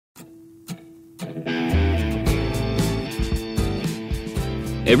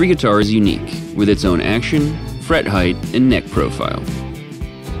Every guitar is unique, with its own action, fret height, and neck profile.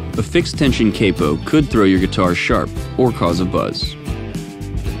 A fixed tension capo could throw your guitar sharp or cause a buzz.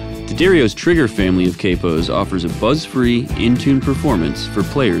 Daddario's Trigger family of capos offers a buzz-free, in-tune performance for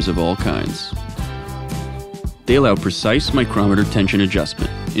players of all kinds. They allow precise micrometer tension adjustment,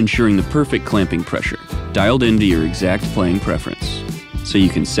 ensuring the perfect clamping pressure, dialed into your exact playing preference, so you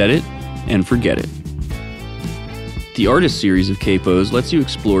can set it and forget it. The Artist series of capos lets you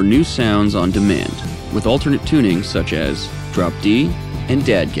explore new sounds on demand, with alternate tunings such as Drop D and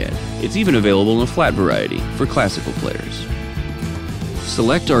Dadgad. It's even available in a flat variety for classical players.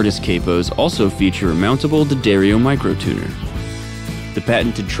 Select Artist capos also feature a mountable Daddario microtuner. The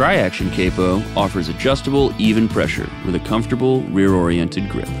patented Tri-Action capo offers adjustable, even pressure with a comfortable, rear-oriented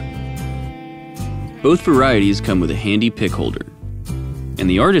grip. Both varieties come with a handy pick holder. And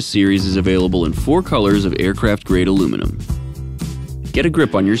the Artist series is available in 4 colors of aircraft-grade aluminum. Get a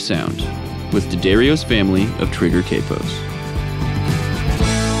grip on your sound with Daddario's family of Trigger capos.